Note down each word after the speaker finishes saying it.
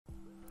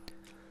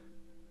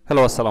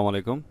Hello, আসসালামু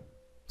আলাইকুম।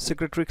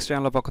 Secret tricks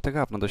চ্যানেলের পক্ষ থেকে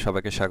আপনাদের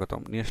সবাইকে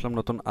স্বাগতম। নিয়ে আসলাম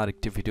নতুন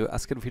আরেকটি ভিডিও।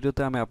 আজকের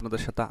ভিডিওতে আমি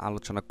আপনাদের সাথে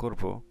আলোচনা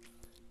করব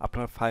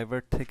আপনার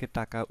ফাইবার থেকে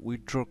টাকা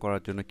উইথড্র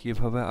করার জন্য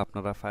কিভাবে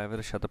আপনারা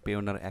ফাইবারের সাথে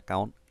পেওনার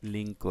অ্যাকাউন্ট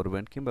লিংক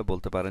করবেন কিংবা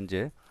বলতে পারেন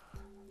যে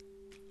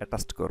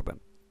অ্যাটাচ করবেন।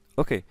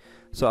 ওকে,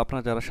 সো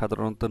আপনারা যারা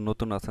সাধারণত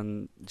নতুন আছেন,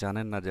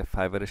 জানেন না যে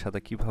ফাইবারের সাথে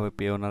কিভাবে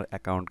পেওনার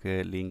অ্যাকাউন্টকে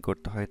লিংক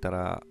করতে হয়,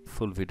 তারা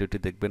ফুল ভিডিওটি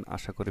দেখবেন।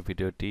 আশা করি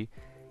ভিডিওটি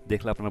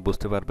দেখলে আপনারা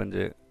বুঝতে পারবেন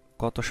যে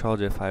কত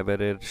সহজে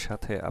ফাইবারের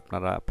সাথে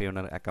আপনারা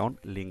পেওনার অ্যাকাউন্ট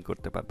লিংক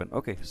করতে পারবেন।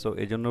 ওকে, সো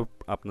এই জন্য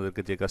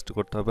আপনাদেরকে যে কাজটি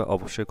করতে হবে,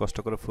 অবশ্যই কষ্ট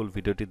করে ফুল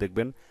ভিডিওটি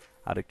দেখবেন।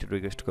 আর একটি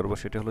রিকোয়েস্ট করবো,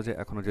 সেটা হলো যে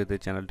এখনও যদি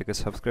চ্যানেলটিকে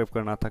সাবস্ক্রাইব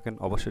করে না থাকেন,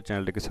 অবশ্যই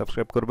চ্যানেলটিকে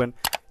সাবস্ক্রাইব করবেন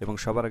এবং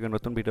সবার আগে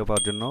নতুন ভিডিও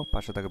পাওয়ার জন্য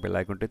পাশে থাকা বেল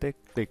আইকনটিতে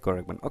ক্লিক করে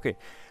রাখবেন। ওকে,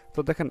 তো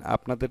দেখেন,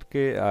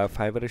 আপনাদেরকে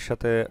ফাইবারের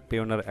সাথে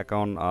পেওনার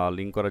অ্যাকাউন্ট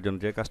লিংক করার জন্য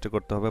যে কাজটি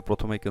করতে হবে,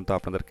 প্রথমেই কিন্তু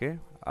আপনাদেরকে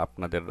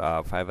আপনাদের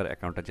ফাইবার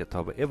অ্যাকাউন্টে যেতে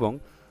হবে এবং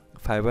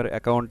ফাইবার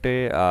অ্যাকাউন্টে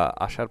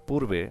আসার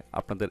পূর্বে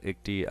আপনাদের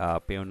একটি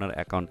পেওনার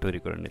অ্যাকাউন্ট তৈরি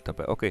করে নিতে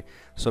হবে। ওকে,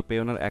 সো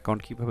পেওনার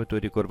অ্যাকাউন্ট কীভাবে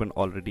তৈরি করবেন,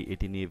 অলরেডি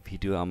এটি নিয়ে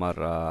ভিডিও আমার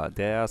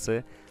দেয়া আছে।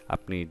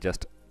 আপনি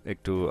জাস্ট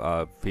একটু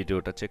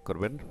ভিডিওটা চেক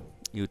করবেন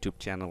ইউটিউব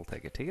চ্যানেল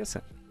থেকে, ঠিক আছে?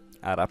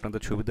 আর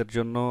আপনাদের সুবিধার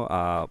জন্য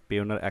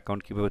পেওনার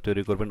অ্যাকাউন্ট কীভাবে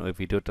তৈরি করবেন ওই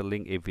ভিডিওটার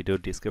লিঙ্ক এই ভিডিওর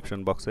ডিসক্রিপশন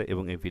বক্সে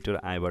এবং এই ভিডিওর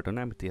আই বাটনে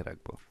আমি দিয়ে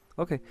রাখবো।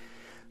 ওকে,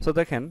 সো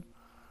দেখেন,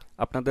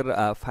 আপনাদের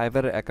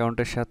ফাইবার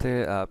অ্যাকাউন্টের সাথে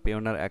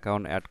পেওনার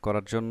অ্যাকাউন্ট অ্যাড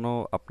করার জন্য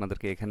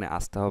আপনাদেরকে এখানে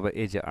আসতে হবে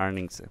এই যে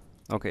আর্নিংসে।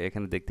 ওকে,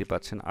 এখানে দেখতে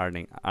পাচ্ছেন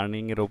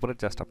আর্নিংয়ের উপরে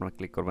জাস্ট আপনারা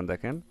ক্লিক করবেন।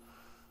 দেখেন,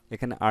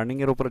 এখানে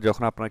আর্নিংয়ের উপরে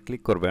যখন আপনারা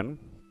ক্লিক করবেন,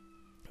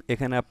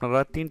 এখানে আপনারা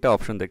তিনটা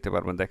অপশন দেখতে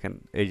পারবেন। দেখেন,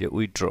 এই যে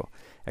উইথড্র,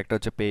 একটা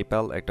হচ্ছে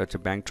পেপ্যাল, একটা হচ্ছে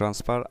ব্যাঙ্ক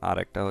ট্রান্সফার, আর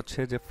একটা হচ্ছে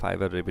যে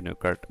ফাইবার রেভিনিউ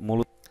কার্ড।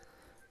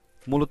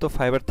 মূলত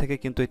ফাইবার থেকে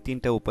কিন্তু এই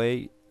তিনটা উপায়ে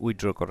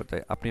উইথড্র করা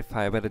যায়। আপনি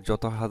ফাইবারে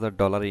যত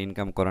 $1000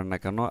 ইনকাম করেন না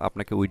কেন,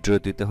 আপনাকে উইথড্র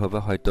দিতে হবে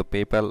হয়তো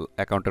পেপ্যাল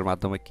অ্যাকাউন্টের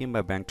মাধ্যমে কিংবা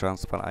ব্যাঙ্ক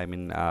ট্রান্সফার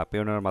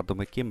পেওনারের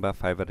মাধ্যমে কিংবা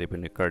ফাইবার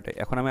রেভিনিউ কার্ডে।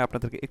 এখন আমি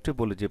আপনাদেরকে একটু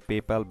বলি যে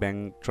পেপ্যাল, ব্যাঙ্ক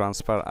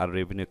ট্রান্সফার আর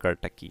রেভিনিউ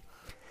কার্ডটা কি।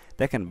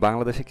 দেখেন,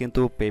 বাংলাদেশে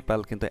কিন্তু পেপ্যাল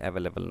কিন্তু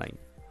অ্যাভেলেবেল নাই।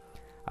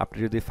 আপনি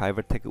যদি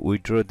ফাইবার থেকে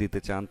উইথড্র দিতে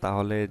চান,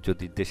 তাহলে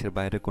যদি দেশের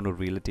বাইরে কোনো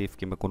রিলেটিভ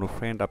কিংবা কোনো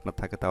ফ্রেন্ড আপনার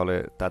থাকে, তাহলে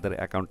তাদের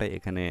অ্যাকাউন্টটা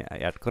এখানে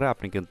অ্যাড করে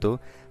আপনি কিন্তু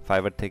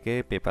ফাইবার থেকে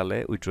পেপ্যালে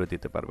উইথড্র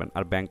দিতে পারবেন।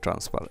 আর ব্যাঙ্ক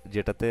ট্রান্সফার,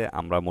 যেটাতে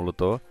আমরা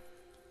মূলত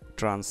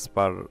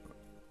ট্রান্সফার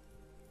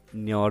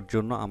নেওয়ার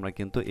জন্য আমরা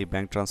কিন্তু এই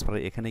ব্যাঙ্ক ট্রান্সফারে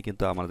এখানে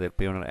কিন্তু আমাদের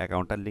পেওনার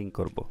অ্যাকাউন্টটা লিঙ্ক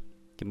করব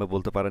কিংবা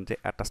বলতে পারেন যে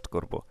অ্যাটাচ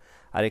করব।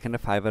 আর এখানে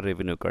ফাইবার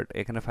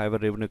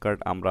রেভিনিউ কার্ড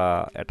আমরা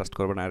অ্যাটাচ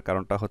করব না। এর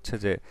কারণটা হচ্ছে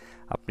যে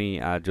আপনি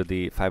যদি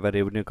ফাইবার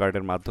রেভিনিউ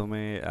কার্ডের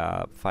মাধ্যমে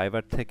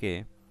ফাইবার থেকে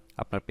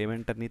আপনার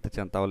পেমেন্টটা নিতে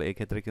চান, তাহলে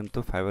এক্ষেত্রে কিন্তু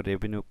ফাইবার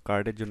রেভিনিউ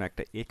কার্ডের জন্য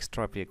একটা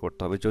এক্সট্রা পে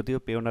করতে হবে। যদিও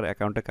পেওনার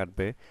অ্যাকাউন্টে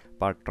কাটবে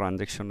পার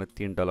ট্রানজ্যাকশনে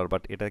 $3,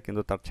 বাট এটা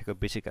কিন্তু তার থেকে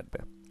বেশি কাটবে,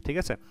 ঠিক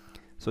আছে?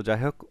 সো যাই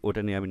হোক,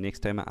 ওটা নিয়ে আমি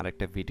নেক্সট টাইমে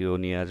আরেকটা ভিডিও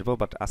নিয়ে আসবো।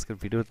 বাট আজকের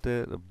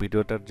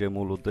ভিডিওটার যে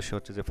মূল উদ্দেশ্য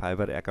হচ্ছে যে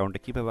ফাইবার অ্যাকাউন্টে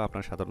কীভাবে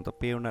আপনারা সাধারণত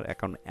পেওনার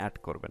অ্যাকাউন্ট অ্যাড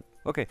করবেন।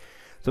 ওকে,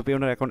 সো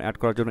পেওনার অ্যাকাউন্ট অ্যাড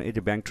করার জন্য এই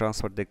যে ব্যাঙ্ক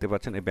ট্রান্সফার দেখতে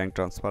পাচ্ছেন, এই ব্যাঙ্ক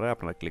ট্রান্সফারে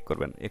আপনারা ক্লিক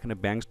করবেন। এখানে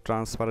ব্যাঙ্ক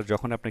ট্রান্সফারে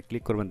যখন আপনি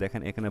ক্লিক করবেন,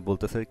 দেখেন এখানে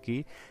বলতেছে কি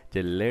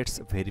যে let's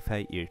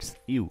verify it's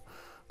you.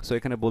 So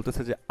এখানে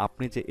বলতেছে যে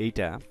আপনি যে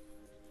এইটা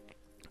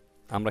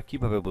আমরা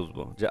কিভাবে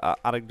বুঝবো যে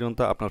আরেকজন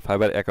তো আপনার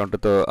ফাইবার অ্যাকাউন্টে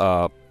তো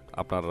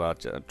আপনার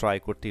ট্রাই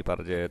করতেই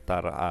পারে যে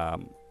তার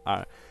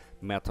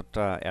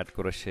মেথডটা অ্যাড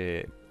করে সে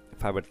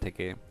ফাইবার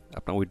থেকে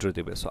আপনার উইথড্র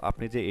দেবে। সো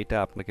আপনি যে এটা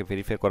আপনাকে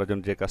ভেরিফাই করার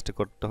জন্য যে কাজটি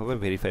করতে হবে,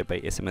 ভেরিফাই বাই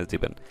SMS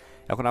দিবেন।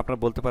 এখন আপনারা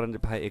বলতে পারেন যে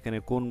ভাই, এখানে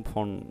কোন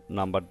ফোন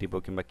নাম্বার দিব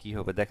কিংবা কী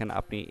হবে। দেখেন,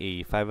 আপনি এই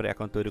ফাইবার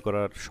অ্যাকাউন্ট তৈরি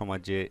করার সময়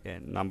যে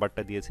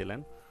নাম্বারটা দিয়েছিলেন,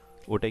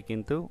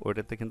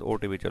 ওটাতে কিন্তু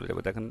OTP চলে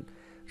যাবে। দেখেন,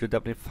 যদি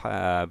আপনি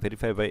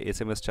ভেরিফাই বাই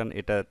SMS চান,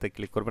 এটাতে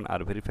ক্লিক করবেন। আর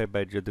ভেরিফাই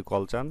বাই যদি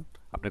কল চান,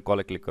 আপনি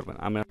কলে ক্লিক করবেন।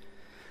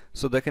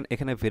 সো দেখেন,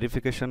 এখানে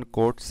ভেরিফিকেশন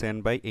কোড সেন্ড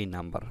বাই এই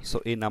নাম্বার। সো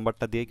এই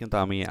নাম্বারটা দিয়ে কিন্তু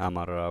আমি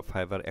আমার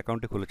ফাইবার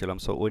অ্যাকাউন্টে খুলেছিলাম।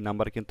 সো ওই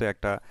নাম্বারে কিন্তু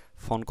একটা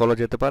ফোন কলও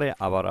যেতে পারে,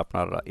 আবার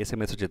আপনার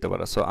SMS ও যেতে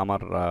পারে। সো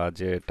আমার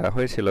যেটা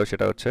হয়েছিল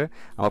সেটা হচ্ছে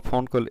আমার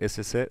ফোন কল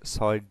এসেছে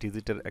 6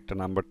 ডিজিটের একটা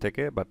নাম্বার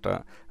থেকে, বাট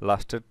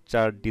লাস্টের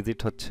 4 ডিজিট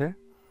হচ্ছে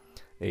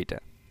এইটা।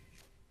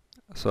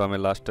 সো আমি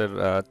লাস্টের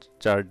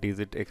 4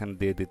 ডিজিট এখানে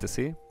দিয়ে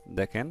দিতেছি।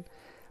 দেখেন,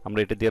 আমরা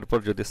এটা দেওয়ার পর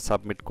যদি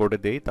সাবমিট করে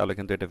দেই, তাহলে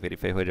কিন্তু এটা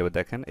ভেরিফাই হয়ে যাবে।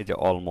 দেখেন, এই যে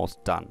অলমোস্ট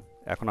ডান।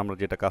 এখন আমরা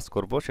যেটা কাজ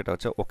করব সেটা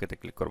হচ্ছে ওকেতে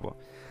ক্লিক করব।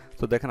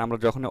 তো দেখেন, আমরা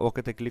যখন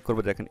ওকেতে ক্লিক করব,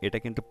 দেখেন এটা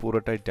কিন্তু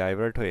পুরোটাই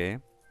ডাইভার্ট হয়ে,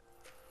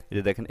 এই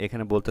যে দেখেন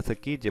এখানে বলতেছে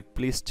কি যে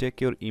please check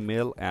your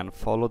email and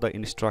follow the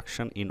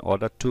instruction in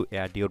order to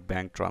add your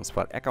bank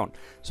transfer account.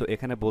 So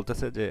এখানে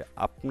বলতেছে যে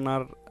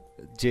আপনার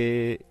যে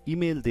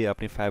ইমেল দিয়ে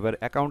আপনি ফাইবার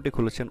অ্যাকাউন্টে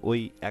খুলেছেন,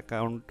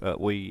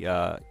 ওই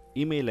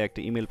ইমেইলে একটা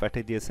ইমেল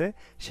পাঠিয়ে দিয়েছে,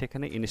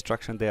 সেখানে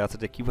ইনস্ট্রাকশন দেওয়া আছে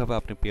যে কীভাবে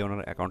আপনি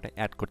পেওনার অ্যাকাউন্টে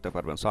অ্যাড করতে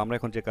পারবেন। সো আমরা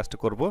এখন যে কাজটা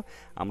করব,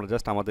 আমরা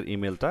জাস্ট আমাদের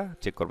ইমেলটা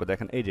চেক করবো।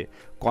 দেখেন, এই যে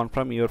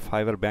confirm your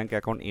fibre bank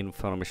account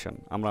information,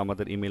 আমরা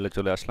আমাদের ইমেলে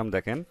চলে আসলাম।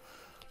 দেখেন,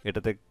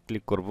 এটাতে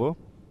ক্লিক করব।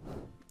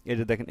 এই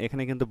যে দেখেন,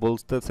 এখানে কিন্তু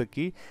বলতেছে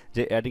কি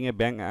যে adding A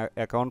bank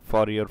account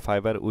for your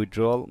fibre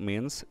withdrawal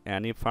means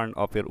Annie fund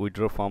of year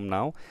withdraw form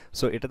now.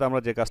 So এটাতে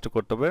আমরা যে কাজটা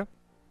করতে হবে,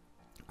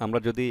 আমরা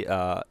যদি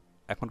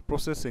এখন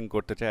প্রসেসিং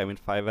করতে চাই,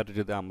 ফাইবারে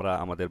যদি আমরা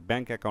আমাদের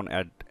ব্যাংক অ্যাকাউন্ট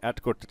অ্যাড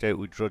করতে চাই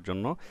উইথড্রোর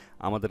জন্য,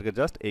 আমাদেরকে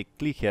জাস্ট এই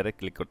ক্লিক হিয়ারে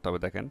ক্লিক করতে হবে।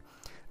 দেখেন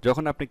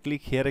যখন আপনি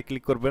ক্লিক হিয়ারে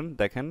ক্লিক করবেন,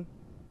 দেখেন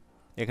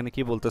এখানে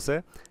কি বলতেছে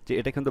যে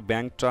এটা কিন্তু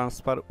ব্যাংক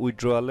ট্রান্সফার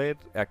উইথড্রয়ালের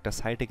একটা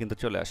সাইটে কিন্তু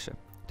চলে আসে।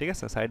 ঠিক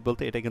আছে, সাইট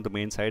বলতে এটা কিন্তু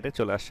মেইন সাইটে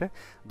চলে আসে।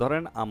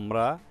 ধরেন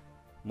আমরা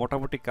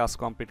মোটামুটি কাজ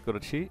কমপ্লিট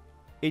করেছি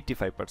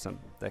 85%।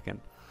 দেখেন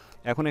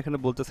এখন এখানে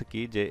বলতেছে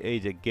কি যে এই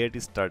যে গেট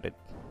স্টার্টেড,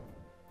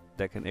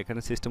 দেখেন এখানে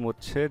সিস্টেম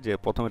হচ্ছে যে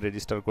প্রথমে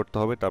রেজিস্টার করতে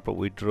হবে, তারপর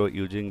উইথড্র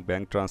ইউজিং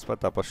ব্যাংক ট্রান্সফার,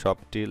 তারপর shop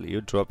till you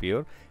drop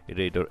your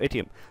red or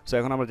ATM. So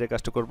এখন আমরা যে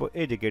কাজটা করব,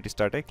 এই যে গেট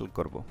স্টার্টে ক্লিক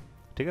করব।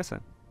 ঠিক আছে,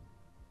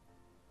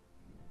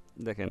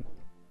 দেখেন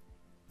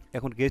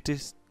এখন গেট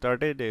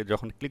স্টার্টে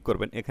যখন ক্লিক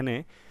করবেন, এখানে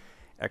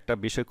একটা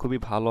বিষয় খুবই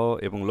ভালো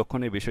এবং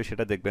লক্ষণীয় বিষয়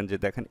সেটা দেখবেন যে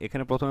দেখেন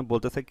এখানে প্রথমে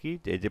বলতেছে কি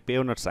যে এই যে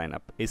পেওনার সাইন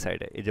আপ, এই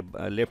সাইডে এই যে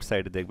লেফট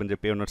সাইডে দেখবেন যে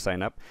পেওনার সাইন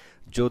আপ।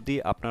 যদি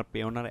আপনার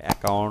পেওনার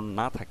অ্যাকাউন্ট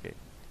না থাকে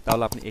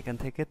তাহলে আপনি এখান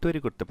থেকে তৈরি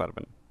করতে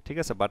পারবেন। ঠিক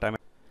আছে, বাট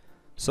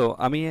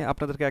আমি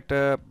আপনাদেরকে একটা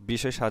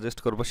বিষয় সাজেস্ট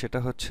করব, সেটা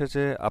হচ্ছে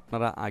যে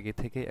আপনারা আগে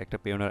থেকে একটা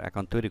পেওনার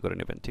অ্যাকাউন্ট তৈরি করে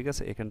নেবেন। ঠিক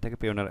আছে, এখান থেকে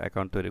পেওনার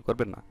অ্যাকাউন্ট তৈরি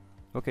করবেন না।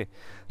 ওকে,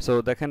 সো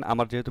দেখেন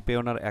আমার যেহেতু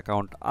পেওনার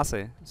অ্যাকাউন্ট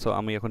আছে, সো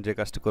আমি এখন যে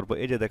কাজটি করব,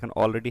 এই যে দেখেন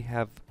already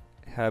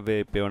have a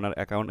Payoneer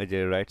account, এই যে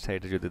রাইট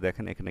সাইডে যদি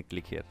দেখেন এখানে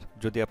ক্লিক হিয়ার,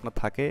 যদি আপনার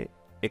থাকে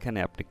এখানে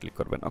আপনি ক্লিক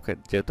করবেন। ওকে,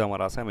 যেহেতু আমার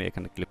আছে আমি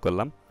এখানে ক্লিক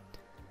করলাম।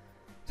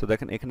 সো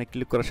দেখেন এখানে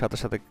ক্লিক করার সাথে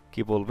সাথে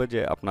কি বলবে যে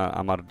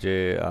আমার যে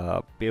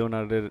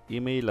পেওনারের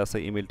ইমেইল আছে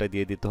ইমেইলটা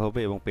দিয়ে দিতে হবে,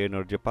 এবং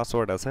পেওনার যে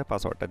পাসওয়ার্ড আছে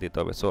পাসওয়ার্ডটা দিতে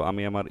হবে। সো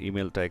আমি আমার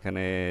ইমেইলটা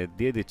এখানে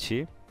দিয়ে দিচ্ছি।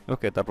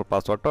 ওকে, তারপর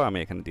পাসওয়ার্ডটাও আমি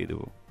এখানে দিয়ে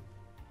দেবো।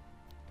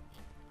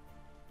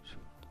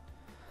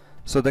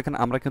 সো দেখেন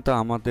আমরা কিন্তু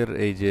আমাদের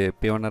এই যে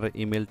পেওনারের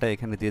ইমেইলটা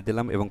এখানে দিয়ে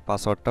দিলাম এবং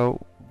পাসওয়ার্ডটাও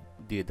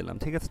দিয়ে দিলাম।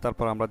 ঠিক আছে,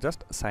 তারপর আমরা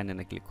জাস্ট সাইন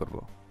ইনে ক্লিক করব।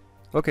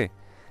 ওকে,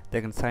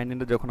 দেখেন সাইন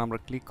ইনে যখন আমরা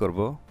ক্লিক করব,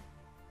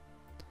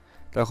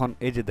 তখন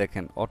এই যে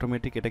দেখেন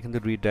অটোমেটিক এটা কিন্তু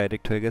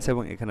রিডাইরেক্ট হয়ে গেছে,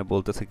 এবং এখানে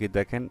বলতেছে কি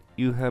দেখেন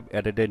you have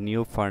added a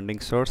new funding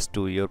source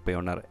to your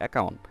Payoneer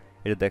account.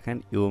 এটা দেখেন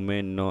you may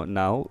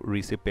now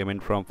receive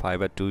payment from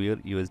fibre to your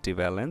USD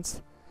balance.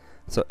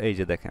 So এই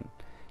যে দেখেন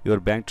your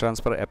bank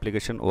transfer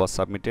application was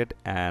submitted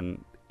and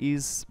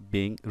is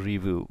being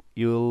reviewed.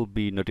 You will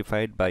be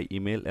notified by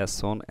email as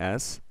soon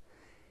as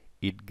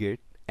it get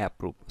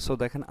approved. So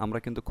দেখেন আমরা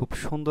কিন্তু খুব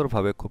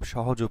সুন্দরভাবে খুব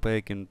সহজ উপায়ে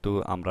কিন্তু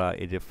আমরা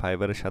এই যে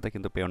ফাইবারের সাথে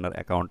কিন্তু পেওনার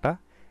অ্যাকাউন্টটা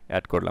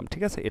অ্যাড করলাম।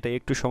 ঠিক আছে, এটা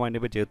একটু সময়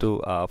নেবে যেহেতু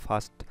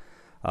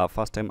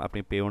ফার্স্ট টাইম আপনি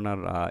পেওনার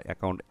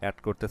অ্যাকাউন্ট অ্যাড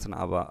করতেছেন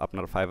আবার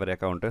আপনার ফাইবার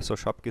অ্যাকাউন্টে। সো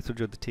সব কিছু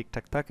যদি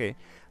ঠিকঠাক থাকে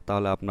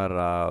তাহলে আপনার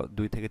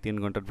 2 থেকে 3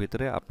 ঘন্টার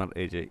ভিতরে আপনার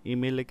এই যে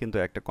ইমেইলে কিন্তু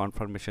একটা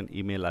কনফার্মেশন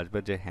ইমেল আসবে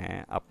যে হ্যাঁ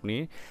আপনি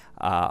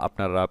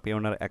আপনার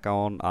পেওনার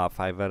অ্যাকাউন্ট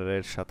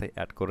ফাইবারের সাথে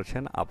অ্যাড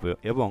করেছেন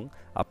এবং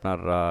আপনার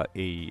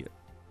এই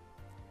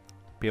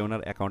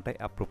পেওনার অ্যাকাউন্টটা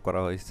অ্যাপ্রুভ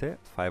করা হয়েছে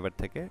ফাইবার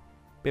থেকে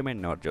পেমেন্ট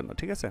নেওয়ার জন্য।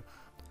 ঠিক আছে,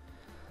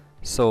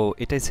 সো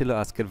এটাই ছিল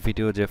আজকের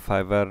ভিডিও যে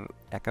ফাইবার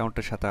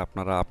অ্যাকাউন্টের সাথে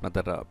আপনারা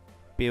আপনাদের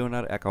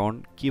পেওনার অ্যাকাউন্ট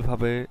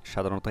কিভাবে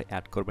সাধারণত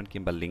অ্যাড করবেন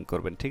কিংবা লিঙ্ক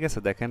করবেন। ঠিক আছে,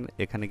 দেখেন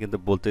এখানে কিন্তু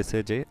বলতেছে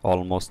যে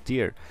অলমোস্ট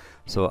ইয়ার।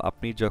 সো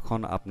আপনি যখন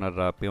আপনার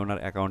পেওনার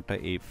অ্যাকাউন্টটা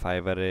এই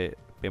ফাইবারে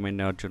পেমেন্ট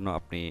নেওয়ার জন্য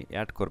আপনি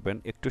অ্যাড করবেন,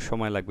 একটু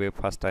সময় লাগবে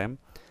ফার্স্ট টাইম,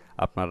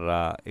 আপনার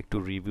একটু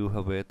রিভিউ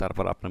হবে,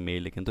 তারপর আপনার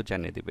মেইলে কিন্তু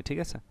জানিয়ে দেবে। ঠিক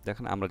আছে,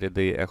 দেখেন আমরা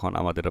যদি এখন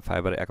আমাদের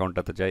ফাইবার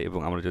অ্যাকাউন্টটাতে যাই এবং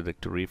আমরা যদি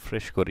একটু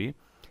রিফ্রেশ করি,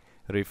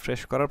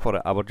 রিফ্রেশ করার পরে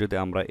আবার যদি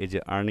আমরা এই যে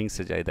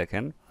আর্নিংসে যাই,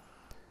 দেখেন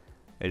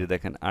এই যে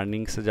দেখেন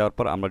আর্নিংসে যাওয়ার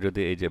পর আমরা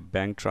যদি এই যে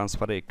ব্যাঙ্ক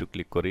ট্রান্সফারে একটু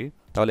ক্লিক করি,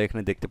 তাহলে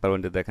এখানে দেখতে পারবেন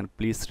যে দেখেন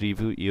please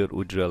review your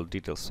withdrawal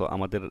details. So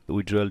আমাদের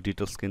উইথড্রয়াল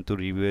ডিটেলস কিন্তু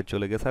রিভিউয়ে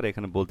চলে গেছে, আর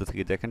এখানে বলতেছে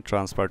কি দেখেন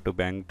transfer to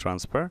bank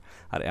transfer,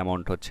 R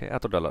amount হচ্ছে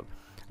 $এত।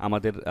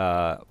 আমাদের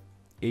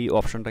এই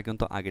অপশনটা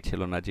কিন্তু আগে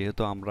ছিল না,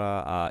 যেহেতু আমরা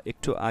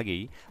একটু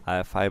আগেই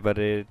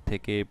ফাইবারের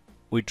থেকে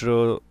উইথড্র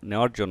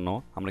নেওয়ার জন্য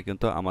আমরা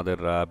কিন্তু আমাদের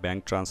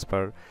ব্যাঙ্ক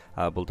ট্রান্সফার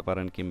বলতে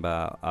পারেন কিংবা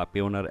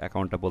পেওনার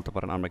অ্যাকাউন্টটা বলতে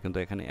পারেন আমরা কিন্তু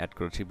এখানে অ্যাড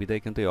করেছি,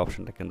 বিদায় কিন্তু এই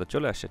অপশনটা কিন্তু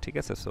চলে আসছে। ঠিক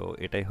আছে, সো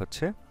এটাই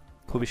হচ্ছে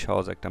খুবই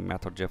সহজ একটা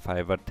মেথড যে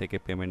ফাইবার থেকে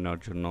পেমেন্ট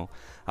নেওয়ার জন্য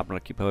আপনারা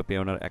কীভাবে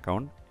পেওনার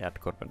অ্যাকাউন্ট অ্যাড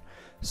করবেন।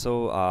 সো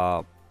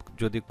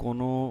যদি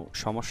কোনো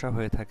সমস্যা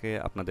হয়ে থাকে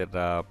আপনাদের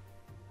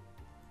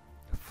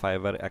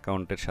ফাইবার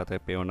অ্যাকাউন্টের সাথে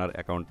পেওনার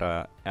অ্যাকাউন্টটা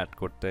অ্যাড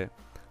করতে,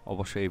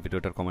 অবশ্যই এই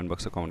ভিডিওটার কমেন্ট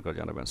বক্সে কমেন্ট করে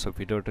জানাবেন। সো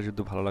ভিডিওটা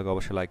যদি ভালো লাগে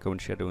অবশ্যই লাইক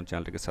কমেন্ট শেয়ার এবং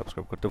চ্যানেলটিকে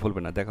সাবস্ক্রাইব করতে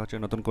ভুলবেন না। দেখা হচ্ছে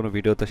নতুন কোনো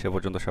ভিডিওতে, সে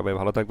পর্যন্ত সবাই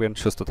ভালো থাকবেন,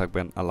 সুস্থ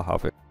থাকবেন, আল্লাহ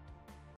হাফেজ।